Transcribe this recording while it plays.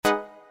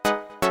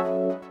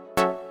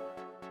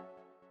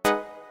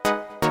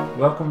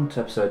welcome to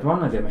episode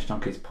 1 of the MS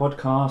Junkies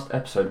podcast.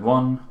 Episode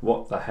 1,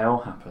 What the Hell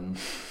Happened?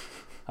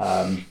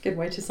 Good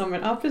way to sum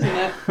it up, isn't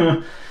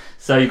it?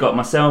 So you got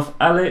myself,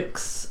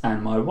 Alex,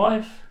 and my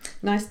wife.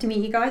 Nice to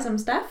meet you guys, I'm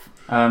Steph.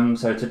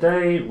 So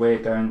today we're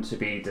going to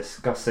be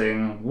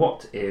discussing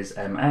what is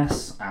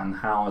MS and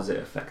how has it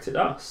affected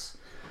us.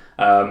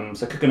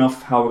 So kicking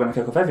off how we're going to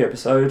kick off every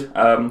episode.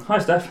 Hi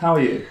Steph, how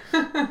are you?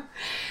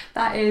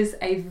 That is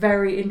a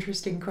very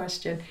interesting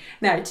question.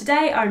 Now,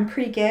 today I'm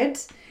pretty good.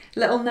 A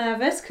little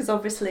nervous because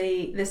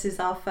obviously this is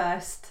our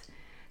first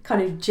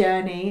kind of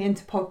journey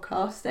into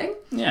podcasting.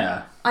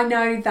 Yeah. I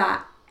know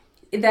that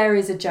there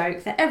is a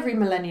joke that every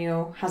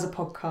millennial has a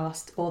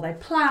podcast, or they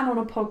plan on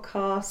a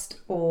podcast,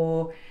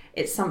 or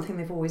it's something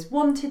they've always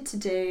wanted to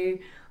do,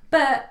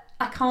 but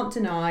I can't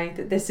deny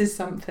that this is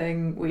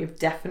something we've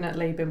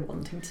definitely been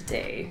wanting to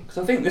do. Because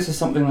I think this is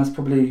something that's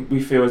probably,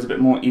 we feel, is a bit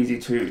more easy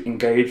to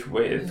engage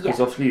with, because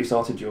obviously you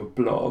started your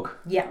blog.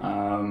 Yeah.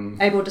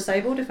 Able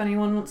Disabled, if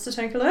anyone wants to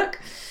take a look.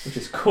 Which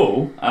is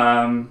cool.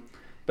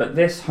 But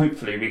this,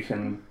 hopefully, we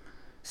can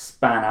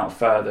span out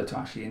further to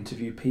actually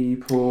interview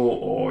people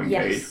or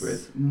engage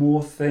with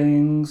more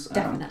things.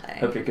 Definitely.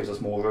 Hopefully it gives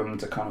us more room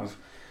to kind of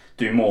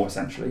do more,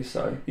 essentially.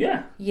 So,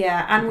 yeah.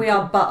 Yeah, and we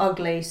are butt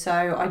ugly,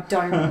 so I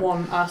don't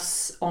want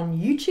us on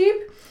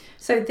YouTube.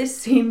 So this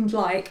seemed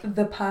like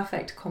the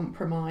perfect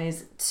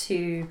compromise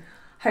to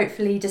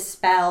hopefully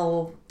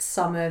dispel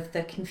some of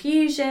the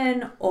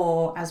confusion,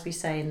 or as we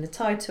say in the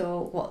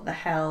title, what the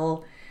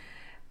hell,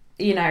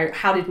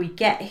 how did we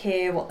get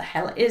here? What the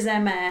hell is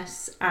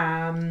MS?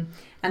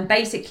 And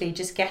basically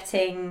just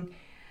getting,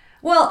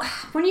 well,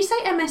 when you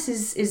say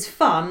MS is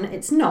fun,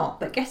 it's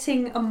not, but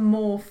getting a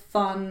more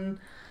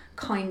fun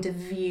kind of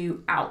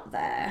view out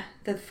there.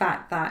 The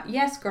fact that,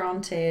 yes,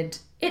 granted,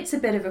 it's a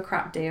bit of a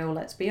crap deal,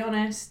 let's be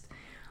honest,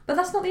 but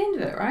that's not the end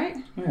of it, right?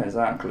 Yeah,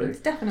 exactly. It's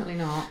definitely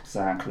not.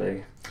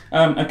 Exactly.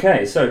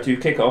 Okay, so to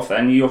kick off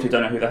then, you obviously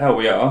don't know who the hell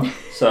we are.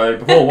 So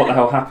before what the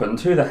hell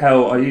happened, who the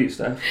hell are you,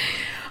 Steph?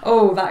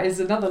 Oh, that is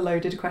another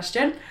loaded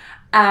question.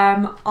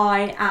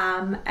 I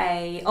am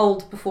a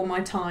old before my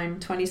time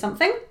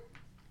 20-something.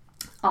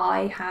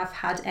 I have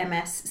had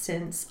MS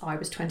since I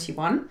was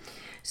 21.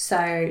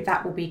 So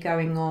that will be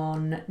going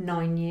on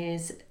 9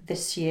 years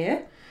this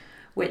year,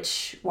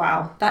 which,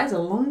 wow, that is a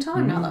long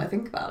time now that I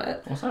think about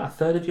it. What's that, a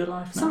third of your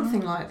life now?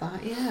 Something like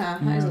that, yeah.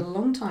 That is a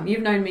long time.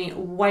 You've known me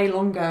way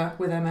longer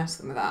with MS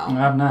than without. I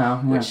have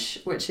now, yeah.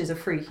 Which is a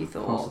freaky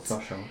thought.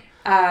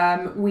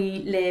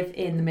 We live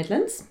in the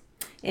Midlands,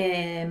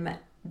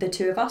 the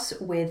two of us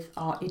with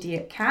our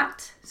idiot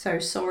cat. So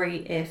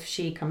sorry if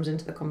she comes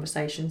into the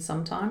conversation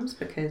sometimes,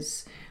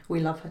 because we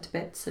love her to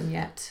bits, and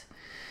yet...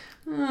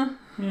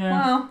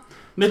 well,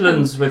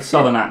 Midlands with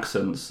southern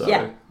accents, so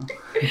yeah.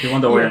 If you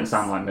wonder why we don't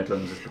sound like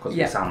Midlands, it's because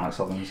we sound like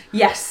Southerns.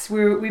 Yes,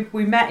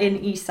 we met in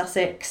East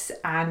Sussex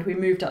and we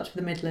moved up to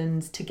the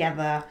Midlands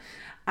together,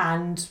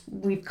 and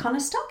we've kind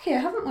of stuck here,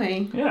 haven't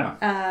we? Yeah.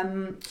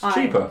 It's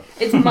cheaper.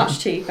 It's much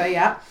cheaper,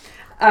 yeah.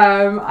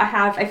 I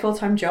have a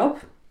full-time job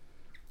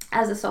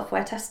as a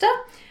software tester.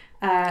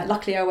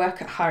 Luckily I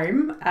work at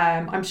home.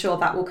 I'm sure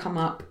that will come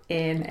up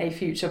in a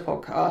future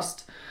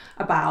podcast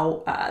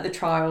about the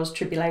trials,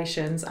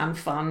 tribulations and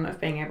fun of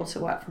being able to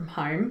work from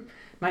home,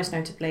 most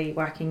notably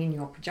working in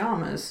your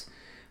pyjamas,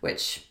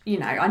 which,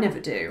 I never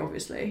do,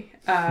 obviously.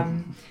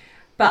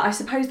 But I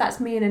suppose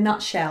that's me in a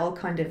nutshell,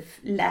 kind of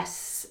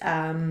less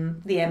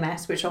the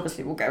MS, which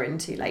obviously we'll go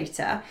into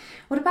later.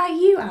 What about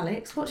you,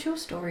 Alex? What's your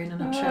story in a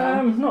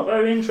nutshell? Not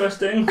very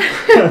interesting.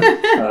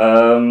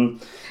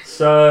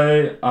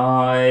 So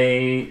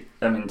I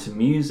am into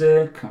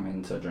music, I'm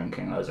into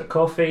drinking loads of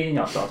coffee.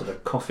 I started a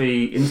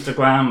coffee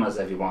Instagram, as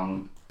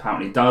everyone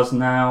apparently does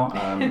now.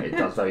 It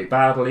does very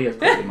badly, as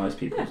probably most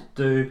people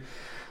do.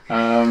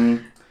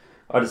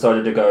 I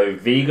decided to go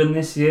vegan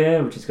this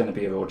year, which is going to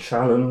be a real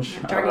challenge.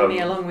 Dragging me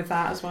along with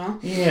that as well.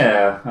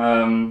 Yeah,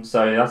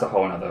 so that's a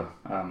whole other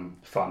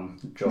fun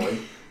joy.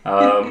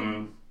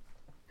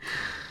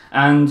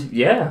 And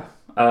yeah,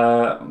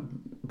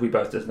 we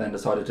both then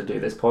decided to do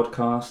this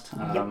podcast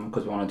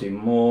because we want to do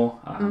more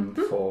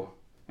for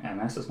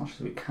MS as much as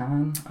we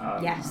can.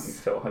 Yes. And we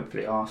feel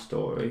hopefully our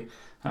story,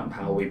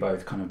 how we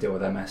both kind of deal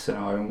with MS in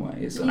our own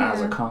ways, and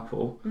as a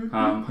couple,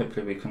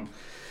 hopefully we can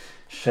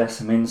share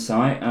some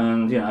insight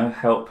and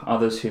help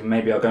others who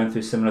maybe are going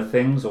through similar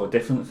things or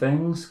different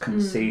things, can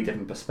see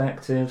different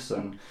perspectives,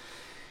 and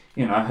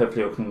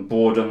hopefully we can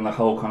broaden the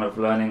whole kind of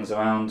learnings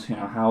around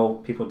how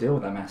people deal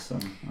with MS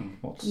and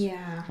what's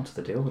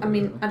the deal with it. I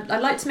mean, really.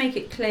 I'd like to make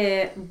it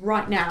clear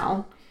right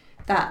now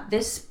that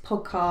this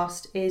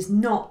podcast is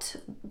not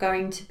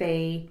going to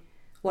be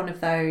one of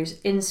those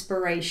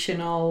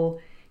inspirational,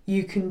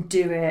 you can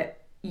do it.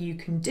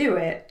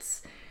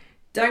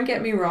 Don't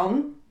get me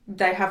wrong,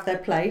 they have their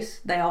place,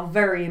 they are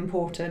very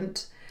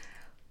important,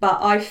 but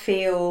I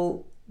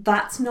feel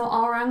that's not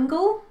our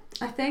angle,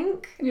 I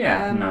think.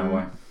 Yeah, no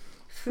way.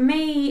 For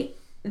me,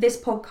 this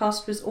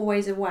podcast was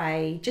always a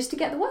way just to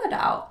get the word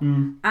out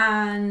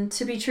and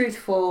to be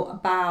truthful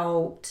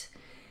about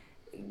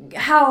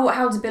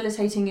how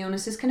debilitating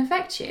illnesses can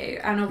affect you.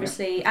 And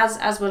obviously,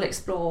 as we'll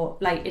explore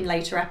in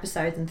later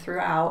episodes and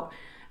throughout,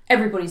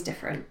 everybody's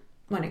different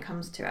when it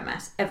comes to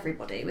MS.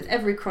 Everybody, with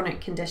every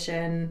chronic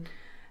condition,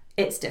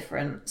 it's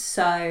different.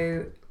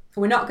 So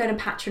we're not going to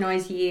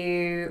patronise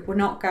you. We're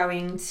not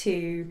going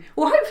to...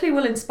 Well, hopefully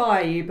we'll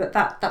inspire you, but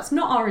that's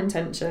not our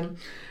intention.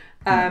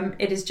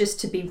 It is just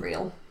to be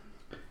real.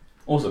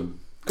 Awesome.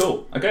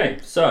 Cool. Okay,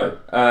 so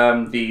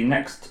the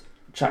next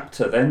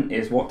chapter then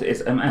is what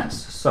is MS.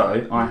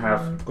 So I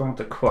have grabbed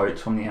a quote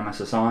from the MS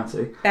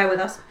Society. Bear with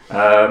us.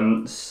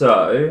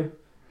 So,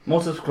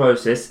 multiple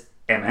sclerosis,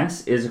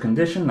 MS, is a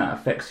condition that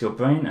affects your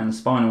brain and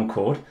spinal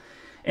cord.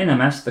 In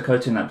MS, the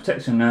coating that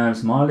protects your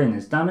nerves myelin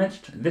is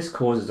damaged. This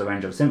causes a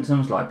range of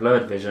symptoms like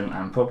blurred vision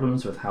and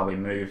problems with how we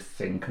move,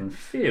 think and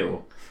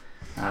feel.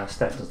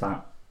 Steph, does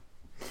that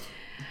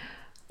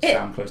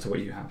sound close to what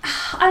you have?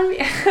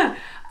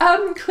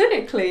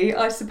 Clinically,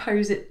 I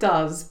suppose it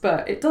does,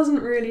 but it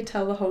doesn't really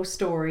tell the whole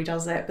story,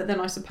 does it? But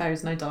then I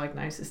suppose no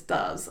diagnosis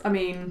does. I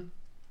mean,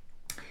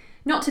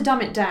 not to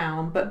dumb it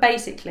down, but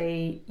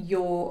basically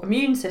your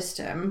immune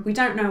system, we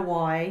don't know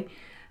why,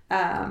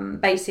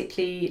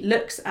 basically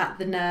looks at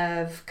the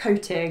nerve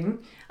coating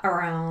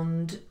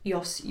around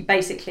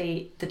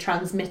basically the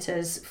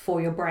transmitters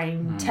for your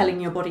brain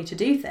telling your body to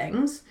do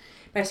things,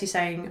 basically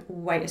saying,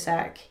 wait a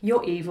sec,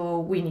 you're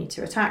evil, we need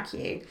to attack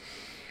you.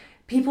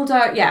 People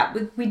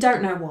we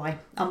don't know why,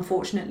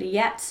 unfortunately,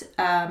 yet.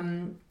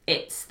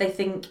 They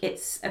think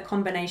it's a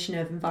combination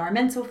of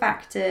environmental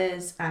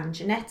factors and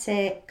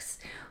genetics,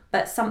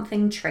 but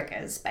something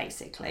triggers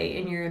basically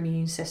in your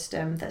immune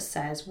system that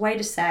says,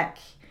 wait a sec,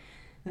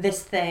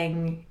 this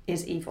thing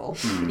is evil,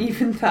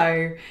 even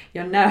though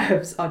your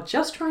nerves are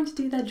just trying to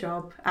do their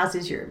job, as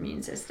is your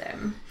immune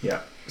system. Yeah.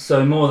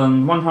 So more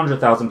than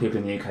 100,000 people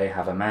in the UK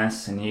have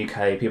MS. In the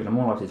UK, people are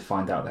more likely to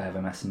find out they have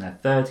MS in their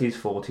 30s,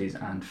 40s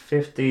and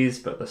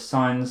 50s, but the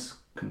signs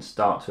can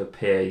start to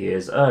appear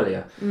years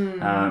earlier.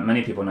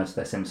 Many people notice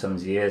their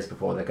symptoms years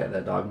before they get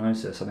their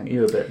diagnosis. I think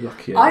you were a bit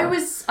luckier. I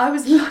was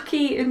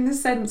lucky in the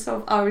sense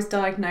of I was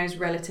diagnosed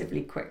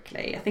relatively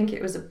quickly. I think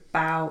it was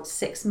about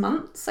 6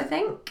 months, I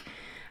think.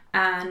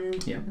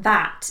 And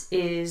that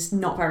is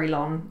not very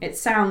long. It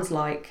sounds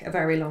like a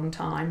very long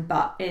time,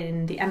 but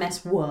in the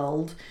MS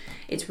world,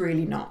 it's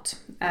really not.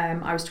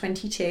 I was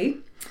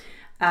 22.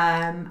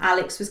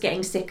 Alex was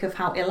getting sick of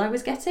how ill I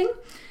was getting,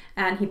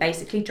 and he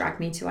basically dragged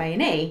me to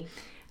A&E.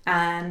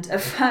 And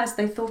at first,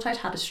 they thought I'd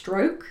had a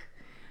stroke.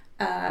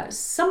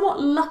 Somewhat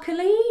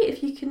luckily,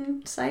 if you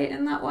can say it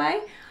in that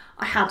way,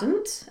 I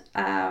hadn't.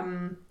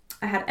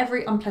 I had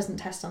every unpleasant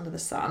test under the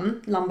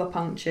sun, lumbar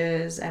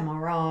punctures,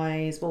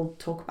 MRIs. We'll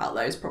talk about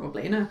those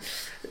probably in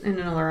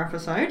another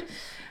episode.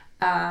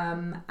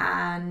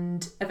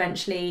 And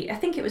eventually, I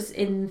think it was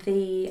in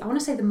the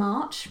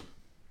March,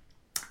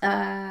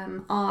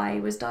 I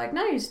was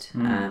diagnosed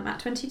at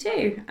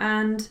 22.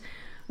 And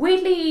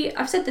weirdly,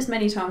 I've said this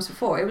many times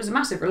before, it was a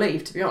massive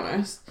relief, to be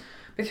honest,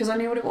 because I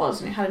knew what it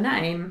was and it had a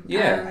name.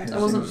 Yeah. And I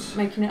wasn't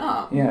making it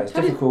up. Yeah, it's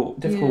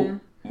difficult.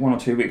 1 or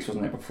 2 weeks,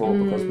 wasn't it, before,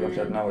 because we actually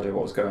had no idea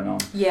what was going on.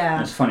 Yeah.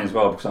 And it's funny as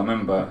well, because I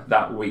remember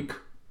that week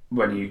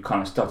when you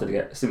kind of started to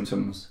get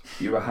symptoms,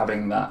 you were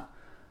having that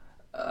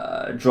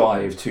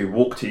drive to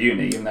walk to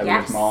uni, even though we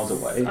were miles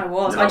away. I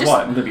was. Right,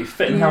 I'm going to be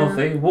fit and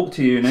healthy, walk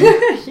to uni.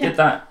 Did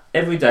that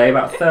every day,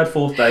 about third,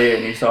 fourth day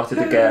in, you started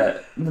to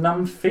get the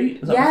numb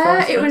feet. Is that the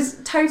first it thing?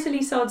 was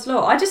totally sod's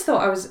law. I just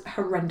thought I was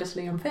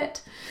horrendously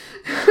unfit.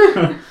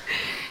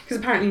 Because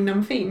apparently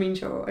numb feet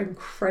means you're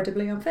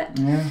incredibly unfit.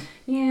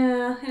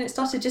 Yeah, and it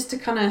started just to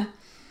kind of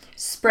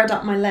spread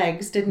up my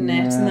legs, didn't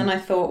it? And then I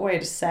thought,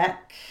 wait a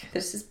sec,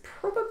 this is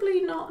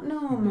probably not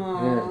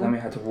normal. Yeah, then we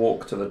had to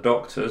walk to the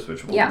doctors,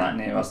 which wasn't that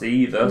near us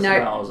either, so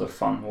that was a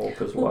fun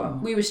walk as well.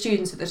 We were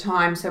students at the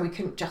time, so we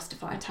couldn't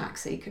justify a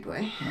taxi, could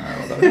we?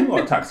 No, we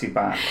got a taxi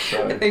back,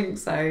 so... I think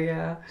so,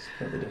 yeah.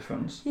 Split the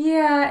difference.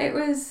 Yeah, it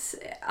was...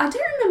 I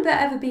don't remember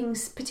ever being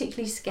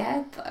particularly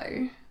scared,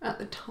 though, at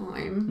the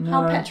time. No.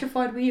 How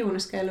petrified were you on a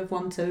scale of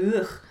 1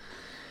 to ugh?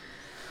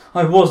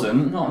 I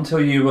wasn't, not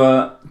until you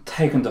were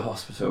taken to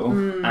hospital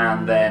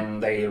and then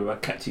they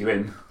kept you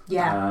in.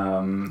 Yeah.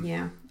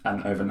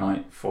 And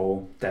overnight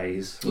for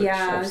days, which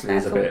obviously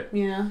is a bit...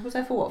 Yeah, was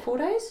there for what, 4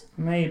 days?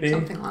 Maybe.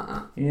 Something like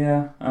that.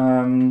 Yeah,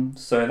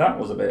 so that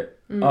was a bit,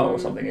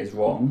 something is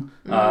wrong,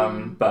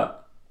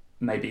 but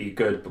maybe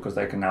good because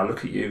they can now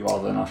look at you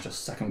rather than us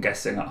just second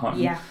guessing at home.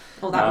 Yeah,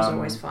 well that was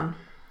always fun.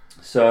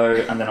 So,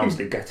 and then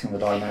obviously getting the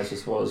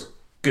diagnosis was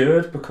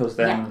good because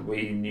then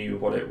we knew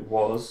what it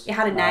was. It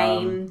had a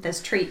name,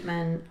 there's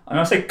treatment. And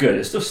I say good,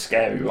 it's still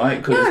scary, right?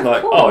 Because it's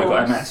like, oh, you've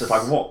got MS. It's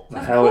like, what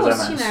the hell is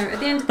MS? You know, at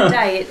the end of the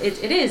day,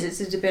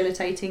 it's a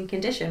debilitating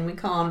condition. We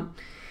can't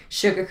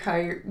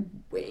sugarcoat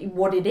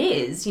what it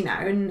is, you know,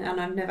 and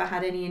I've never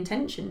had any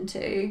intention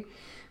to.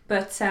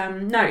 But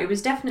no, it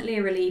was definitely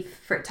a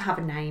relief for it to have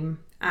a name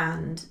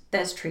and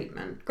there's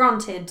treatment.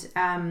 Granted,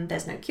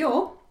 there's no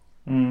cure.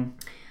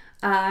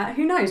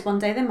 Who knows, one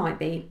day there might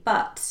be,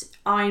 but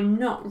I'm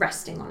not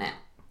resting on it.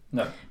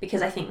 No.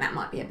 Because I think that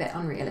might be a bit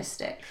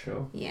unrealistic.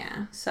 Sure.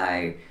 Yeah,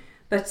 so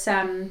But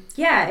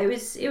yeah, it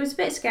was a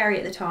bit scary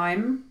at the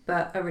time,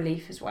 but a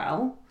relief as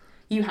well.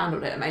 You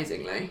handled it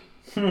amazingly.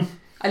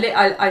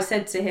 I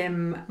said to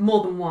him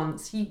more than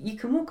once, you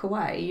can walk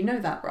away. You know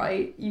that,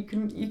 right? You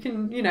can.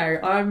 You know,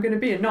 I'm going to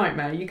be a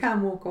nightmare. You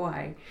can walk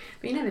away,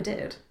 but you never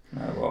did.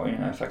 No, well, it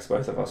affects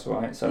both of us,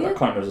 right? So that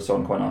kind of moves us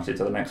on quite nicely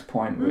to the next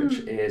point, which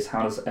is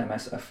how does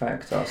MS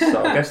affect us?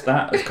 So I guess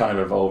that has kind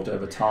of evolved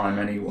over time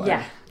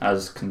anyway,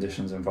 as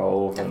conditions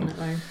evolve.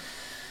 Definitely.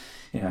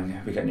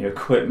 And, we get new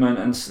equipment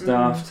and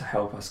stuff to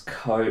help us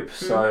cope.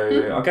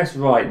 So I guess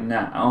right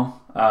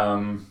now,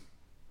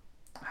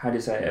 how do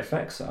you say it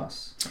affects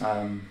us?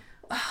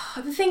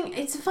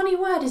 It's a funny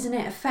word, isn't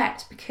it?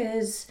 Affect,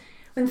 because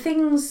when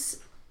things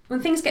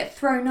get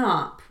thrown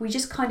up, we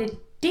just kind of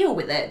deal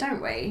with it,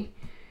 don't we?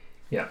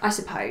 Yeah. I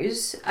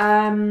suppose.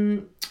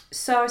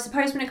 So I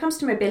suppose when it comes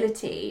to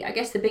mobility, I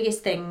guess the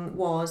biggest thing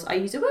was I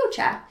use a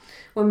wheelchair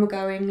when we're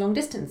going long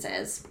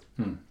distances.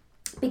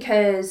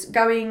 Because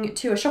going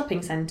to a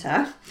shopping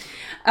centre,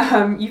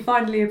 you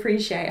finally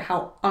appreciate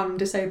how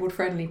undisabled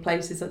friendly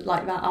places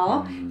like that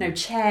are. No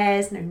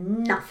chairs, no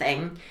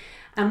nothing.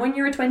 And when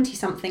you're a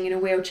 20-something in a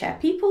wheelchair,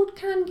 people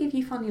can give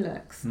you funny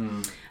looks.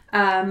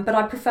 But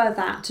I prefer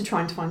that to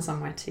trying to find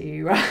somewhere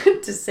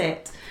to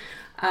sit.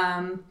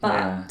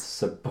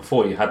 So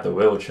before you had the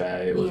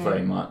wheelchair, it was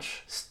very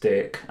much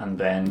stick, and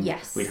then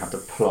we'd have to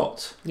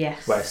plot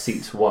where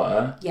seats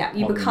were. Yeah,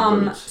 you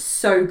become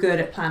so good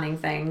at planning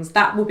things.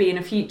 That will be in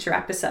a future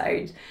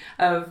episode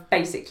of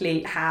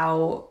basically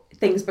how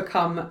things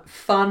become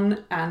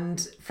fun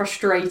and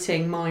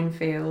frustrating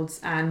minefields,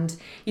 and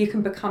you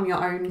can become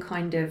your own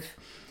kind of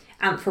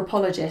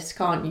anthropologist,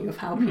 can't you, of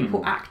how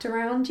people act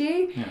around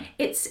you.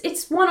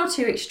 It's one or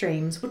two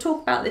extremes. We'll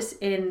talk about this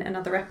in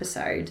another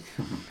episode.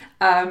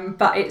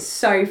 But it's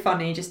so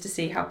funny just to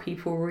see how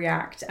people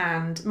react,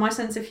 and my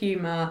sense of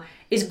humour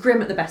is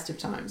grim at the best of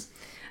times.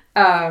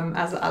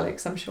 As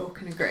Alex, I'm sure,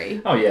 can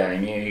agree. Oh yeah, I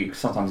mean,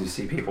 sometimes you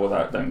see people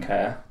that don't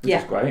care, which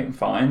is great and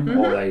fine,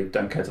 or they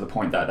don't care to the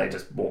point that they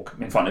just walk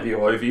in front of you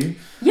or over you.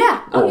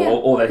 Yeah.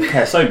 Or they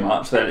care so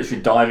much they're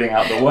literally diving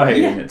out the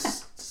way, and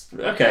it's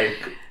okay.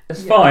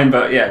 It's fine,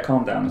 but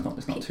calm down.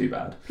 It's not too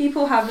bad.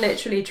 People have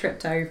literally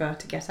tripped over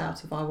to get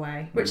out of our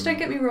way, which don't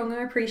get me wrong,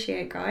 I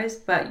appreciate, guys,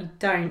 but you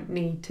don't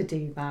need to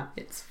do that.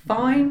 It's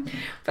fine.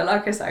 But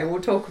like I say,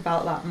 we'll talk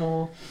about that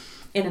more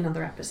in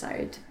another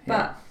episode.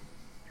 But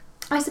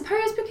I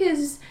suppose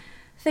because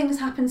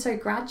things happen so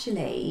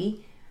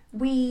gradually,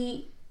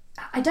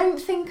 I don't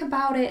think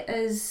about it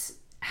as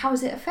how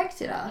has it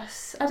affected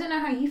us. I don't know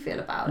how you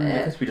feel about it.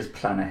 I guess we just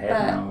plan ahead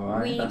now,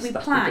 right? We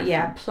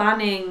plan,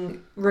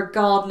 planning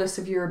regardless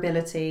of your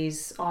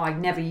abilities. I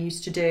never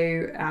used to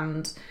do,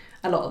 and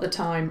a lot of the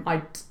time,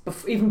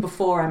 even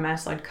before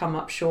MS, I'd come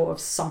up short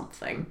of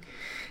something.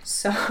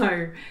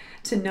 So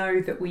to know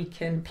that we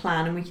can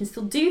plan and we can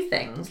still do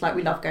things, like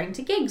we love going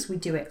to gigs, we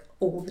do it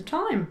all the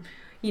time.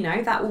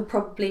 That will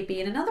probably be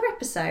in another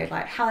episode.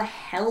 Like, how the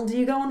hell do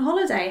you go on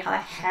holiday? How the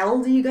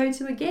hell do you go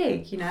to a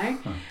gig?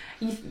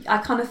 I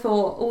kind of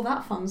thought all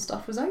that fun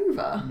stuff was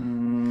over.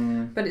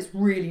 But it's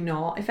really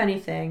not. If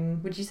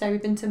anything, would you say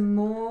we've been to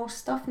more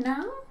stuff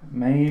now?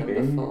 Maybe.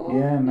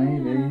 Yeah,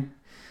 maybe. Yeah,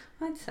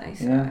 I'd say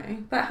so. Yeah.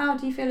 But how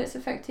do you feel it's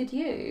affected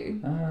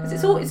you? Because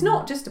it's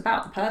not just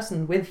about the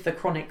person with the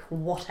chronic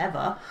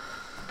whatever.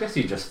 I guess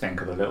you just think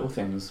of the little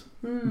things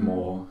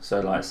more. So,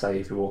 like, say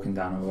if you're walking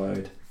down a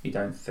road, you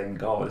don't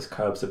think, oh, this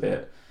curb's a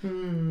bit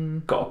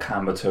got a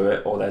camber to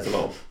it, or there's a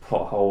lot of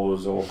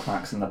potholes or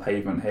cracks in the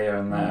pavement here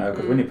and there.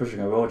 Because when you're pushing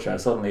a wheelchair,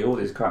 suddenly all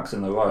these cracks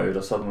in the road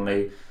are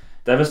suddenly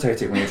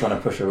devastating. When you're trying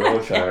to push a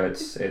wheelchair,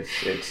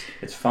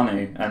 it's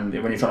funny. And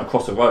when you're trying to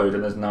cross a road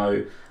and there's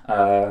no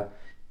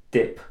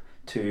dip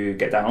to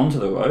get down onto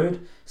the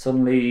road,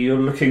 suddenly you're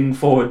looking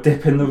for a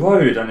dip in the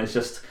road, and it's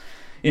just,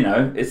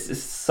 it's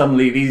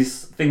suddenly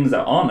these things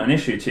that aren't an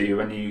issue to you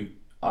when you,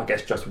 I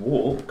guess, just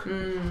walk,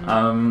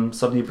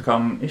 suddenly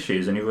become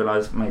issues, and you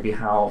realise maybe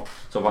how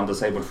sort of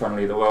undisabled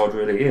friendly the world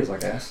really is, I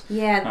guess.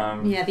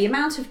 The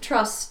amount of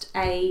trust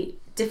a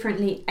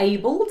differently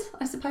abled,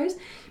 I suppose,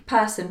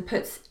 person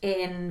puts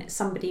in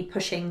somebody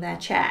pushing their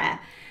chair,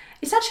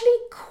 it's actually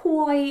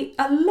quite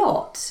a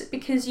lot,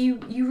 because you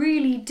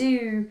really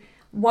do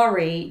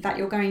worry that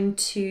you're going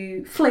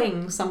to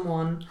fling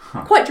someone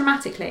quite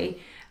dramatically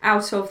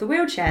out of the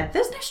wheelchair.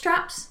 There's no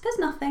straps, there's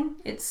nothing.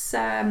 It's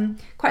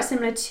quite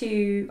similar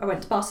to, I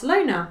went to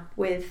Barcelona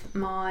with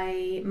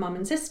my mum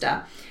and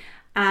sister,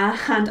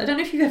 and I don't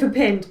know if you've ever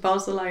been to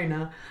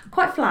Barcelona,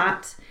 quite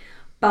flat,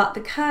 but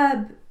the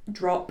curb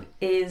drop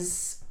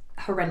is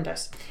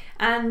horrendous.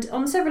 And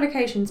on several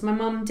occasions, my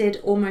mum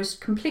did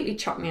almost completely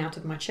chuck me out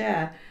of my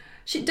chair.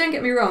 Don't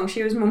get me wrong,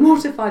 she was more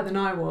mortified than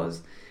I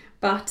was,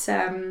 but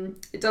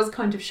it does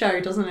kind of show,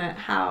 doesn't it,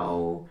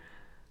 how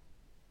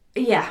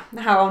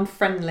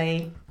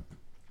unfriendly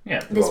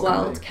this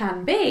world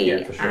can be.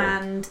 Yeah, for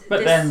sure.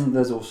 But then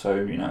there's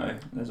also,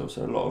 there's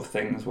also a lot of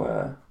things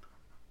where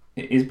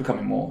it is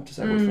becoming more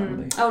disabled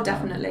friendly. Oh,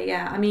 definitely,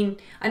 yeah. I mean,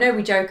 I know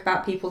we joke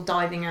about people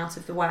diving out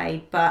of the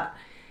way, but,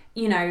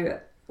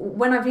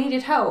 when I've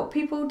needed help,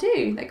 people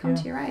do. They come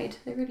to your aid.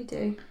 They really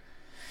do.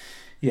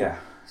 Yeah.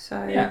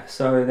 So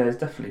there's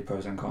definitely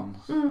pros and cons.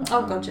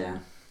 God, yeah.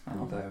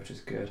 Out there, which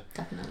is good.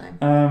 Definitely.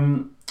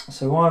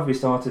 So why have we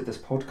started this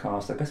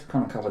podcast? I guess we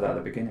kind of covered that at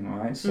the beginning,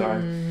 right? So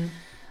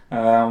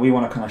we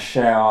want to kind of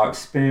share our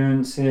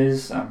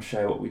experiences,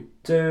 share what we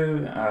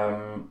do,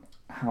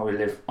 how we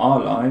live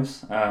our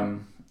lives,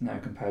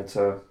 compared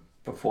to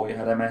before you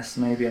had MS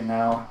maybe, and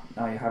now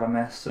you have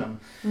MS, and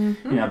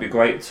it'd be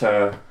great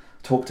to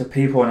talk to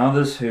people and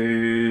others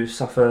who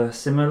suffer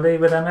similarly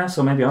with MS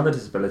or maybe other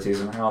disabilities,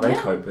 and how they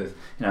cope with,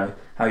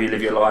 how you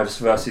live your lives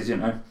versus,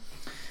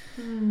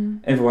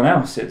 everyone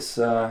else. It's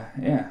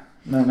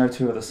no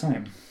two are the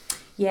same.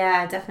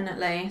 Yeah,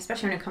 definitely,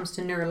 especially when it comes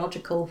to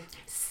neurological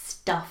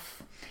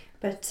stuff.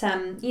 But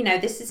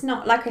this is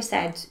not, like I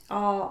said,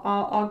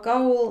 our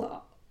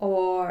goal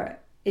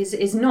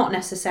is not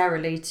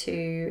necessarily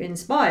to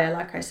inspire.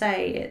 Like I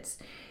say,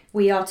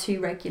 we are two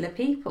regular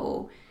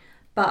people,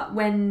 but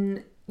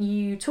when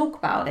you talk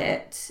about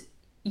it,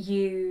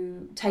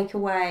 you take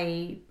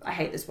away, I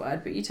hate this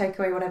word, but you take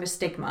away whatever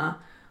stigma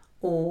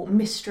or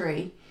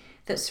mystery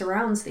that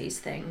surrounds these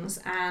things.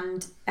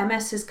 And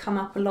MS has come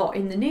up a lot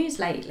in the news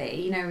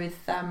lately, with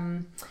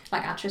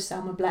like actress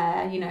Selma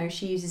Blair.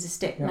 She uses a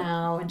stick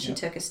now, and she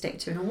took a stick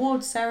to an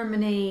awards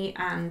ceremony,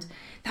 and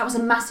that was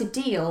a massive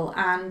deal,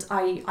 and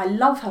I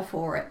love her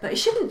for it. But it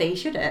shouldn't be,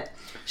 should it?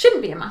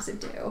 Shouldn't be a massive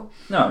deal.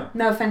 No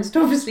offence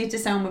obviously to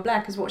Selma Blair,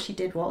 because what she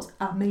did was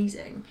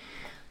amazing.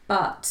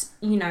 But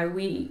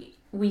we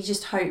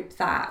just hope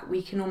that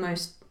we can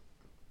almost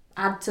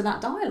add to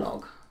that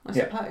dialogue, I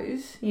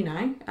suppose,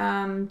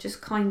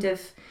 just kind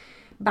of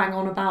bang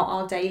on about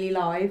our daily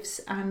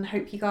lives, and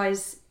hope you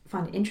guys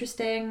find it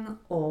interesting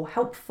or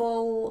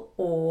helpful,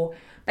 or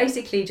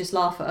basically just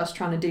laugh at us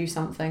trying to do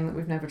something that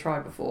we've never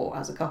tried before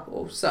as a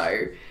couple.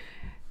 So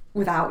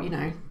without,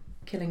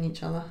 killing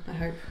each other, I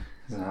hope.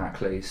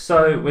 Exactly.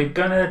 So we're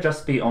going to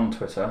just be on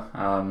Twitter. Yes.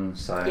 I'm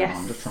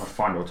just trying to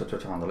find what the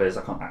Twitter handle is.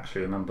 I can't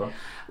actually remember.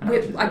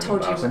 I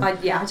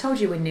told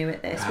you we're new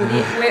at this.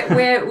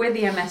 We're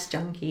the MS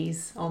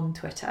Junkies on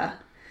Twitter.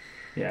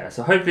 Yeah,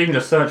 so hopefully you can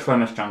just search for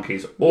MS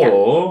Junkies,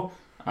 or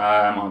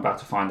I'm about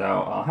to find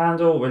out our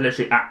handle. We're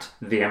literally at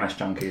the MS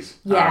Junkies.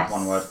 Yes.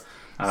 One word.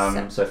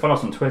 So follow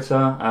us on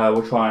Twitter.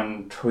 We'll try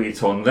and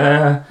tweet on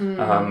there.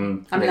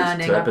 I'm links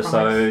learning, to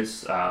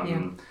episodes.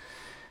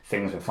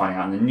 Things we're finding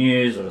out in the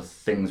news, or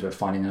things we're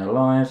finding in our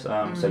lives.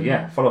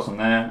 So follow us on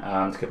there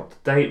to keep up to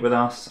date with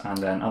us, and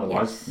then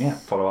otherwise,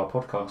 follow our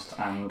podcast,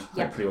 and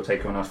hopefully we'll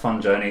take you on a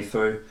fun journey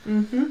through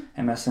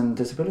MS and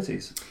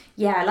disabilities.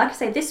 Yeah, like I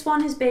say, this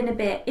one has been a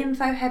bit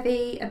info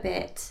heavy, a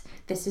bit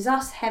This Is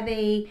Us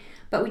heavy,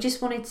 but we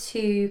just wanted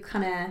to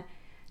kind of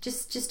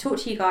just talk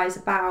to you guys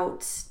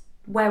about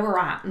where we're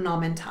at in our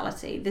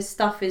mentality. This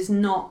stuff is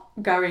not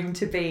going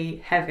to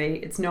be heavy.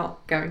 It's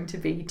not going to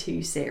be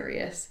too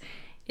serious.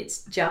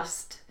 It's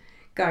just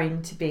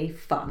going to be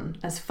fun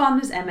as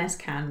MS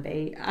can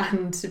be.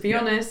 And to be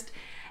honest,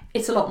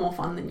 it's a lot more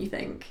fun than you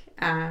think.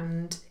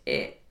 And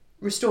it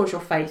restores your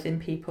faith in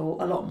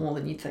people a lot more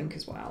than you'd think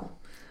as well.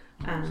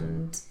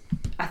 And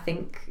I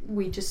think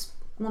we just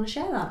want to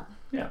share that.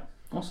 Yeah,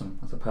 awesome.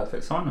 That's a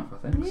perfect sign-off, I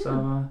think.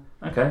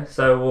 Yeah.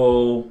 So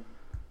we'll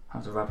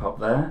have to wrap up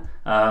there.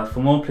 For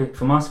more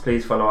from us,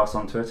 please follow us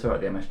on Twitter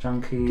at the MS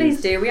Junkies. Please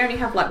do. We only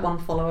have like one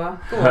follower.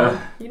 Go on.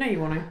 You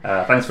want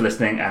to. Thanks for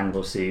listening, and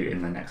we'll see you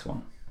in the next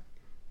one.